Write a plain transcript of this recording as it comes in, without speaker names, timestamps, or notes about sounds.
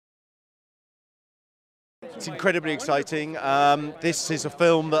It's incredibly exciting. This is a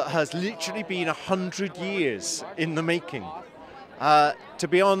film that has literally been 100 years in the making. To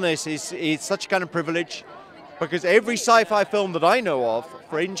be on this is such a kind of privilege, because every sci-fi film that I know of,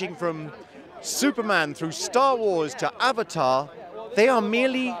 ranging from Superman through Star Wars to Avatar, they are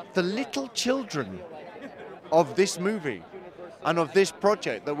merely the little children of this movie and of this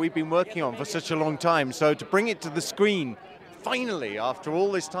project that we've been working on for such a long time. So to bring it to the screen, finally, after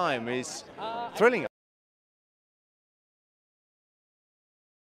all this time, is thrilling.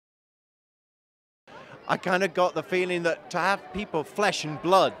 I kind of got the feeling that to have people, flesh and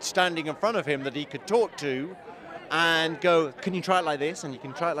blood, standing in front of him that he could talk to and go, can you try it like this and you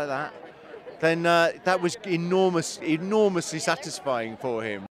can try it like that, then that was enormously satisfying for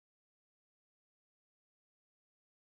him.